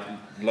 or like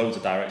loads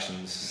of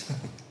directions.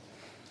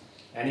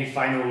 Any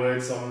final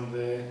words on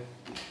the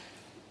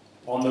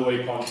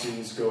way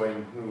Pontoon's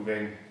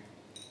moving?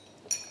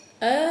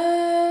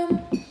 I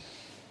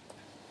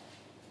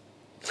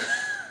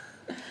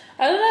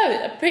don't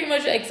know. Pretty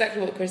much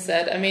exactly what Chris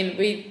said. I mean,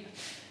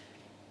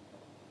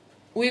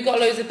 we've got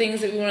loads of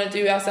things that we want to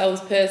do ourselves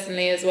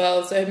personally as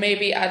well. So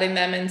maybe adding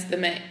them into the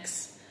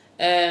mix.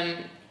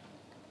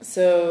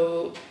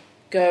 So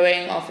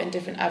going off in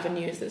different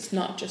avenues. That's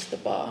not just the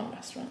bar and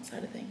restaurant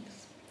side of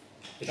things.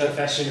 It's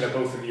refreshing that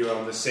both of you are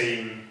on the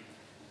same.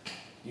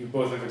 You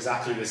both have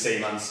exactly the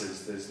same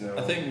answers. There's no.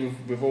 I think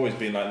we've always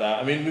been like that.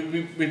 I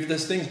mean,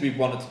 there's things we've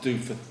wanted to do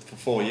for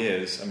 4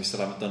 years, and we still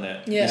haven't done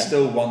it. Yeah. We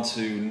still want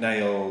to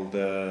nail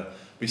the.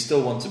 We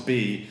still want to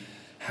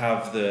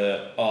have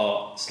the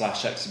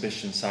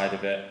art/exhibition side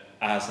of it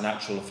as an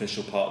actual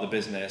official part of the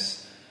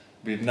business.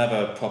 We've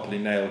never properly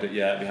nailed it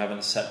yet. We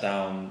haven't sat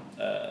down.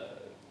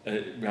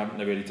 We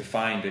haven't really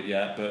defined it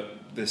yet, but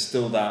there's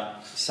still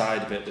that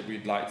side of it that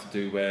we'd like to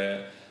do,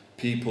 where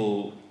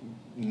people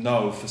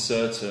know for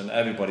certain,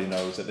 everybody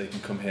knows that they can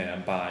come here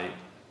and buy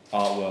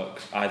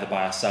artwork, either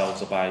by ourselves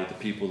or by the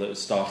people that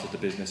started the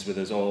business with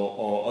us,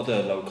 or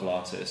other local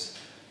artists.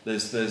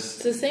 There's it's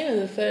the same with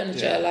the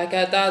furniture. Yeah. Like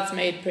our dad's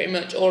made pretty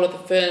much all of the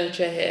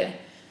furniture here.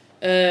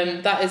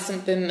 That is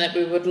something that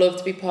we would love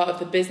to be part of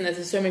the business.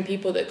 There's so many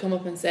people that come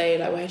up and say,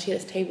 like, where'd you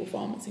get this table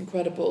from? It's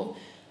incredible.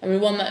 And we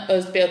want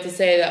us to be able to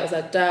say that was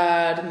our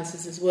dad, and this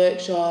is his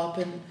workshop,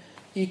 and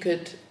you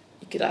could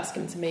could ask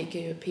him to make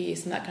you a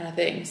piece and that kind of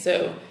thing.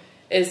 So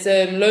it's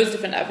loads of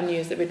different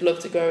avenues that we'd love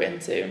to go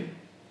into.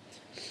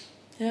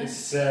 Yeah.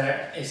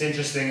 It's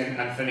interesting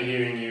and funny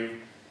hearing you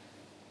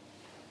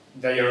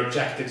that your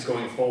objectives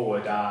going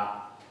forward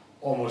are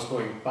almost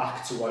going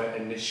back to what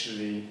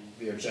initially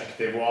the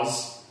objective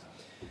was.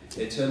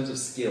 In terms of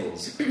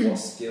skills, what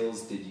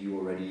skills did you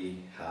already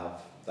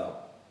have that,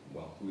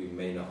 well, we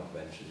may not have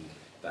mentioned,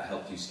 that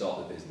helped you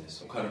start the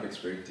business? What kind of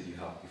experience did you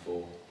have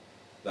before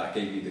that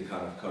gave you the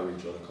kind of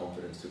courage or the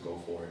confidence to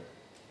go for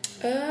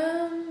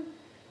it?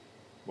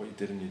 What you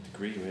did in your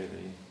degree,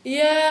 really.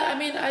 Yeah, I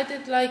mean, I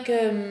did like,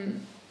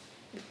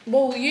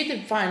 well, you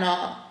did fine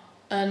art,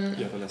 and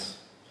Yeah, but let's...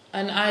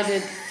 and I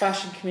did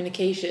fashion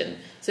communication,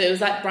 so it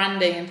was like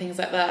branding and things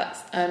like that,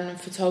 and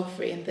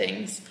photography and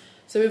things.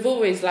 So we've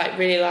always like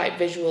really liked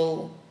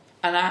visual,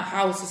 and our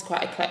house is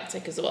quite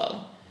eclectic as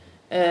well.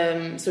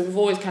 So we've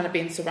always kind of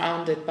been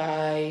surrounded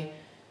by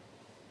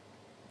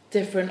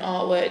different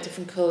artwork,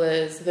 different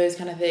colours, those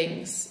kind of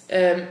things.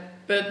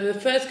 But the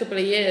first couple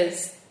of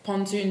years,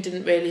 Pontoon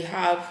didn't really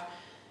have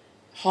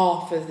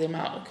half of the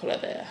amount of colour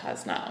that it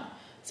has now.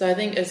 So I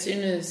think as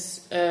soon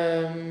as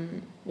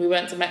we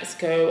went to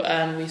Mexico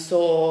and we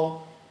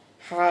saw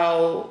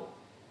how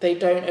they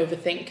don't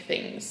overthink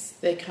things,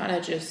 they kind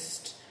of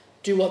just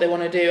do what they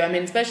want to do. I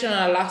mean, especially on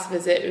our last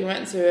visit, we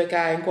went to a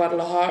guy in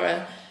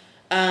Guadalajara,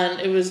 and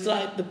it was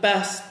like the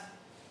best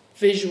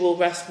visual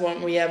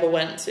restaurant we ever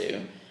went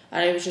to.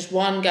 And it was just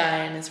one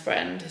guy and his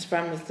friend. His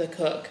friend was the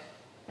cook.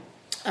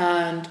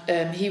 And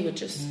he would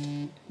just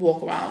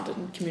walk around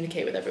and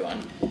communicate with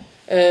everyone.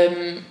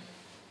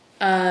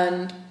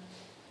 And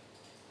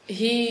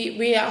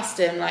we asked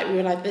him, like, we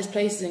were like, this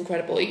place is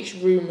incredible. Each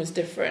room was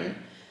different.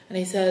 And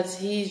he said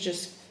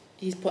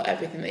he's put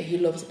everything that he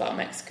loves about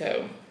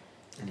Mexico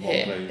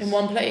in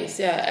one place.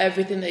 Yeah,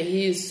 everything that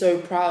he is so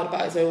proud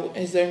about,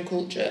 his own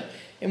culture,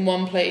 in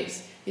one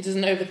place. He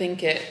doesn't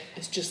overthink it.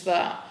 It's just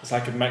that. It's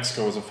like if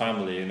Mexico was a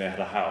family and they had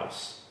a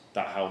house,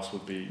 that house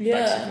would be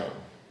Mexico.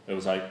 It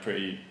was like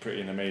pretty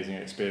an amazing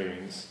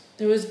experience.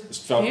 It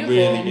felt beautiful.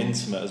 Really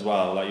intimate as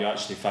well. Like you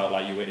actually felt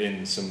like you were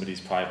in somebody's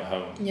private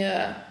home.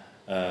 Yeah.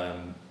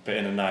 But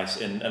in a nice,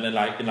 in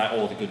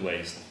all the good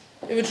ways.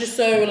 It was just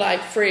so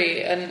like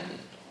free and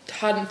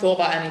hadn't thought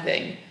about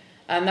anything,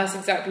 and that's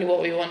exactly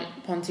what we want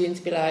Pontoon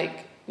to be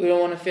like. We don't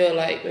want to feel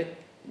like we're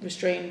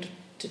restrained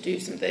to do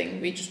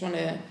something. We just want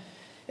to,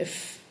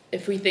 if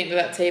we think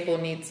that table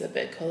needs a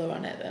bit of colour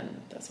on it,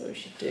 then that's what we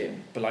should do.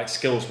 But like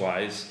skills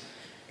wise,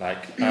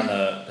 like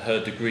Anna,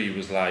 her degree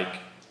was like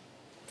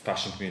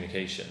fashion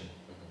communication.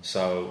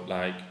 So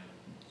like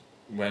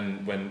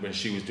when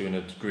she was doing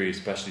her degree,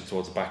 especially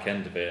towards the back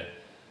end of it,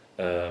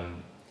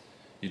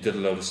 you did a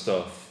load of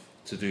stuff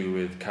to do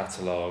with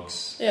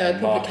catalogues,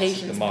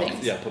 publications,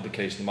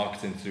 publication,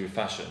 marketing to do with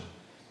fashion,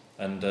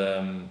 and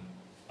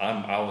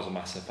I was a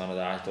massive fan of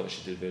that. I thought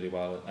she did really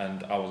well,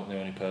 and I wasn't the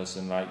only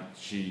person. Like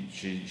she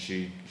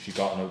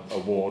got an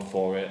award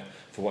for it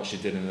for what she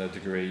did in her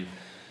degree,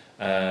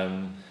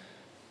 and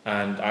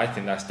I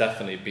think that's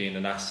definitely been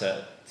an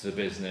asset to the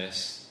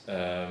business.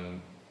 A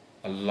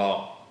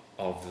lot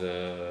of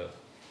the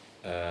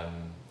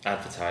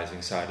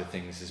advertising side of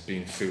things has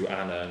been through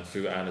Anna and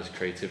through Anna's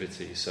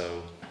creativity.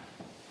 So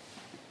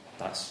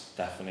that's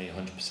definitely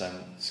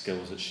 100%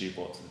 skills that she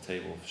brought to the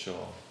table for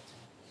sure.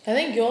 I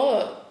think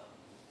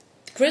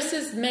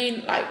Chris's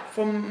main, like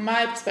from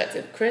my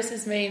perspective,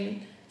 Chris's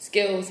main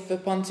skills for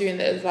Pontoon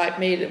that has like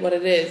made it what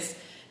it is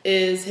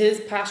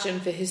his passion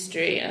for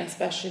history and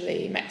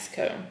especially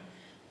Mexico.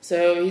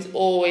 So he's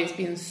always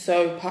been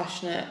so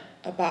passionate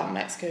about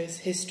Mexico's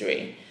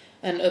history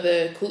and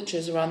other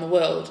cultures around the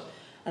world.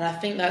 And I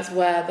think that's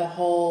where the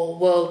whole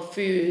world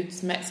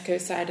foods, Mexico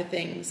side of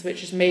things,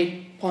 which has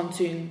made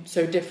Pontoon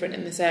so different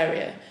in this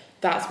area,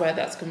 that's where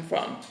that's come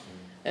from.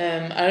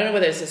 I don't know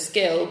whether it's a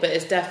skill, but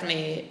it's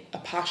definitely a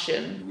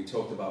passion. We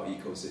talked about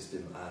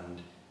ecosystem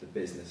and the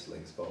business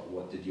links, but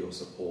what did your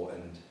support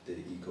and the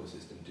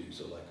ecosystem do?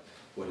 So like,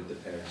 what did the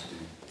parents do?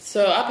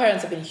 So our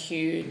parents have been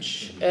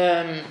huge.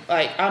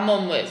 Like our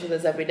mum works with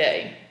us every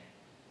day.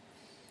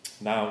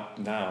 Now,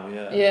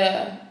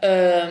 yeah.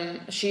 Yeah.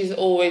 She's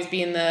always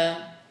been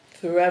there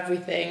through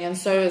everything, and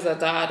so is our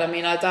dad. I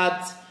mean, our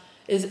dad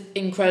is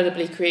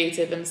incredibly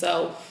creative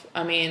himself.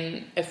 I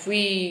mean, if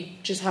we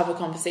just have a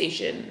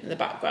conversation in the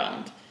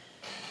background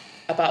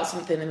about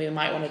something that we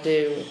might want to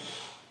do,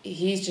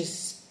 he's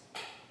just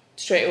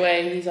straight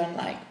away, he's on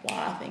like,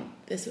 wow, I think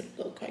this would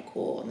look quite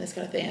cool and this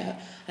kind of thing. And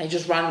he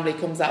just randomly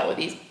comes out with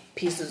these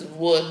pieces of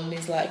wood and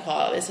he's like,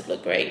 oh, this would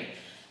look great.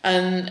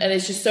 And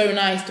it's just so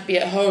nice to be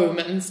at home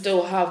and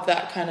still have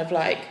that kind of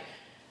like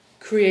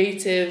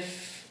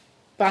creative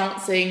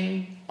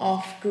bouncing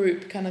off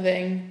group kind of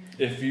thing.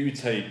 If you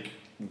take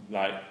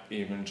like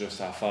even just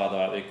our father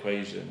out of the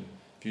equation,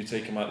 if you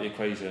take him out of the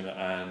equation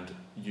and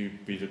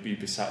you'd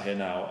be sat here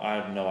now, I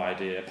have no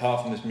idea.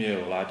 Apart from this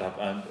mural, I'd have,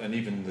 and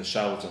even the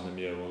shelves on the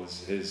mural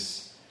is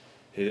his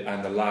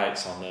and the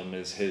lights on them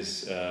is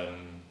his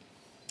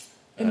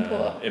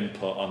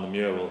input on the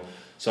mural.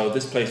 So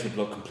this place would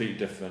look completely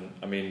different.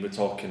 I mean, we're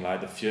talking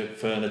like the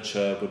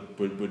furniture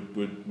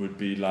would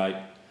be like.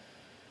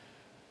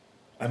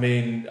 I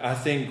mean, I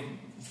think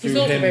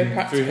through him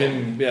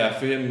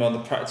on the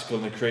practical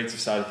and the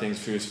creative side of things,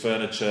 through his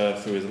furniture,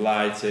 through his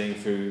lighting,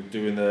 through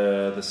doing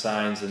the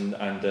signs and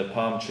the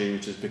palm tree,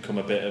 which has become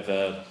a bit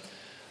of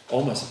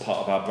almost a part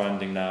of our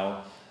branding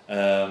now.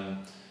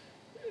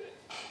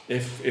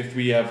 If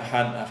we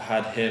hadn't have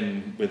had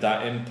him with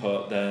that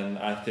input, then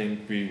I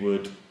think we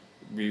would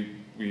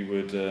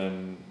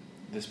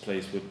this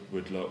place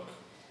would look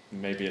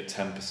maybe at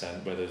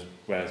 10%,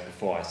 whereas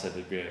before I said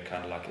we were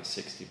kind of like at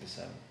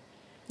 60%.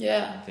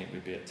 Yeah. I think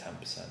we'd be at 10%.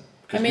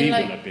 Because we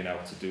wouldn't have been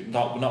able to do,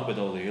 not with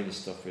all the other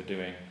stuff we're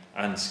doing,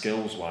 and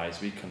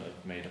skills-wise, we couldn't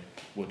have made a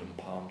wooden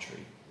palm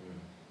tree.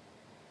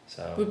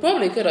 So we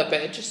probably could have,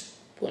 but it just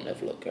wouldn't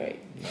have looked great.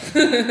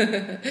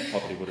 No.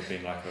 Probably would have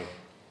been like a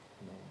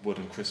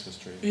wooden Christmas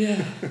tree.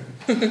 Yeah.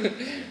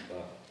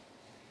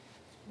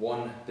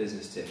 One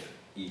business tip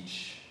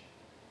each.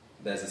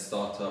 There's a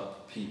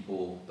startup,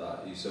 people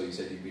that you said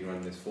you've been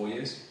running this 4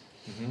 years.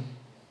 Mm-hmm.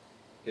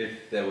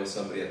 If there was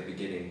somebody at the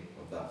beginning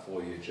of that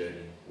 4-year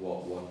journey,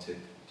 what one tip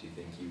do you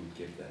think you would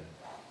give them?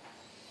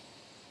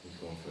 Who's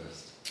going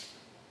first?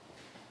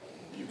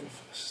 You go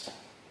first.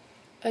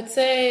 I'd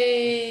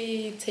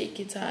say take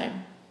your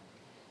time.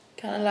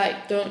 Kind of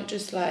like, don't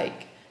just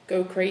like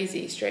go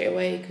crazy straight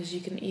away, because you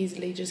can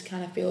easily just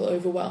kind of feel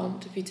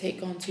overwhelmed if you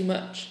take on too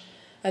much.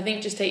 I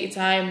think just take your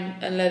time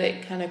and let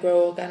it kind of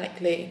grow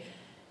organically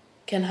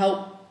can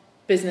help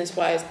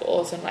business-wise, but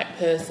also like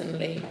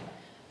personally.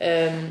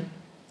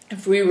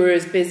 If we were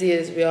as busy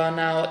as we are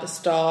now at the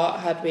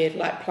start, had we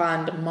like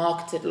planned and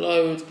marketed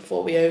loads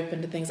before we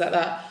opened and things like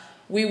that,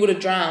 we would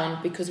have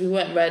drowned because we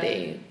weren't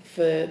ready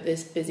for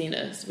this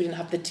busyness. We didn't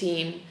have the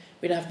team,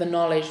 we didn't have the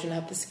knowledge, we didn't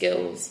have the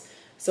skills.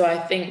 So I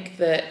think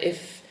that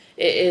if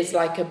it is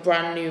like a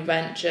brand new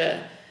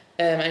venture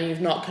and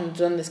you've not kind of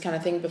done this kind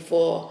of thing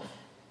before,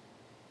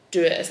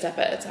 do it a step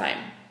at a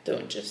time.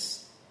 Don't just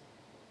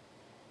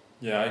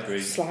I agree.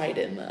 Slide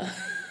in there.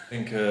 I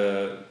think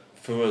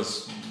for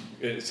us,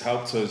 it's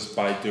helped us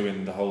by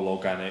doing the whole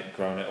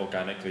growing it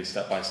organically,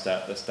 step by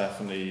step. That's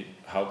definitely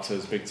helped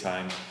us big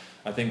time.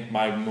 I think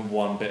my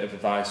one bit of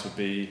advice would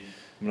be,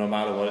 no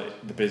matter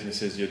what the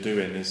business is you're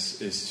doing,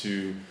 is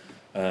to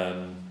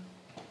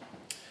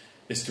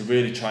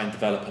really try and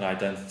develop an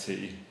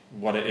identity,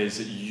 what it is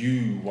that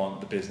you want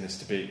the business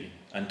to be,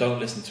 and don't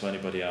listen to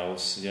anybody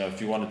else. You know,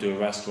 if you want to do a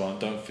restaurant,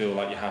 don't feel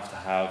like you have to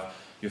have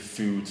your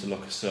food to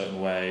look a certain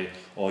way,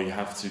 or you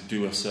have to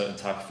do a certain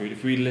type of food.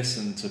 If we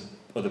listened to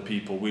other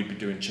people, we'd be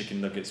doing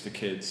chicken nuggets for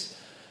kids.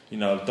 You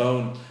know,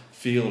 don't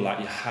feel like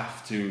you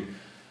have to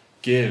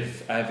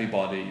give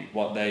everybody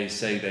what they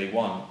say they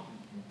want.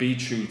 Be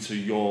true to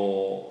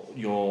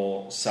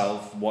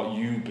yourself, what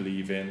you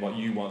believe in, what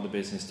you want the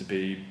business to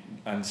be,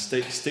 and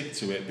stick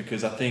to it,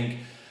 because I think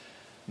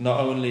not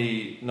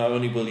only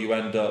will you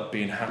end up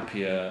being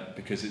happier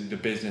because the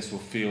business will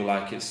feel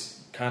like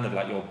it's kind of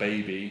like your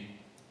baby,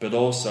 but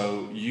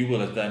also you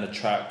will then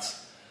attract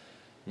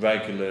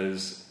regular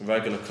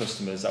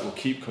customers that will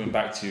keep coming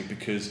back to you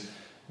because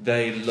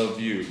they love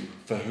you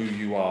for who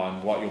you are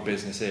and what your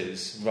business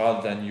is,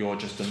 rather than you're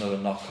just another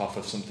knockoff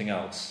of something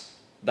else.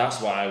 That's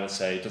why I would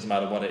say it doesn't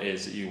matter what it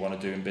is that you want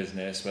to do in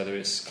business, whether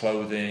it's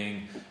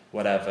clothing,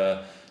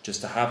 whatever,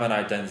 just to have an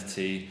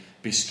identity,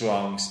 be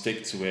strong,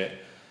 stick to it,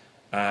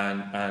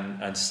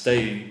 and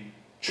stay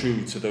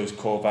true to those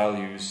core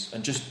values,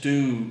 and just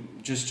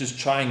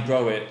try and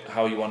grow it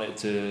how you want it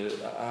to,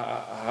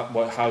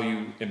 how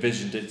you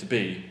envisioned it to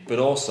be. But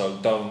also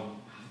don't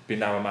be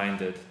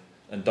narrow-minded,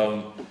 and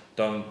don't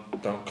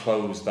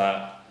close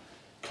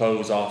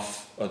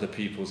off other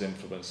people's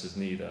influences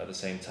neither at the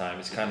same time.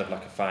 It's kind of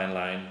like a fine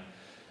line.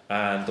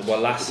 And the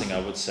last thing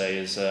I would say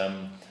is,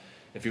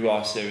 if you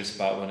are serious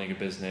about running a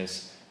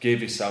business,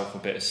 give yourself a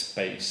bit of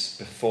space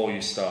before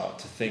you start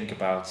to think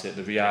about it,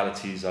 the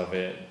realities of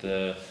it,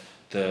 the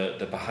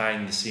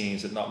behind the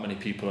scenes that not many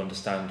people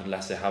understand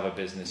unless they have a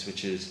business,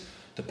 which is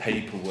the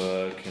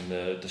paperwork and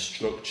the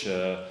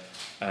structure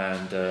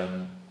and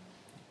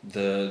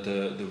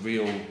the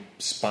real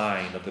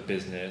spine of the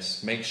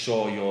business. Make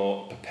sure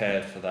you're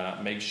prepared for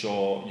that. Make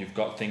sure you've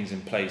got things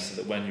in place so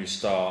that when you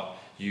start,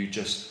 you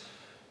just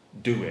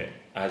do it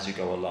as you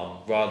go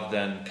along, rather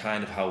than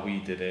kind of how we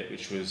did it,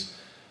 which was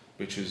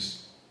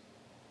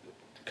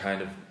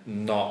kind of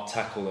not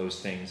tackle those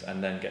things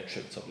and then get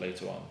tripped up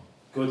later on.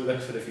 Good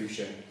luck for the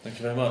future. Thank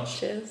you very much.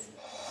 Cheers.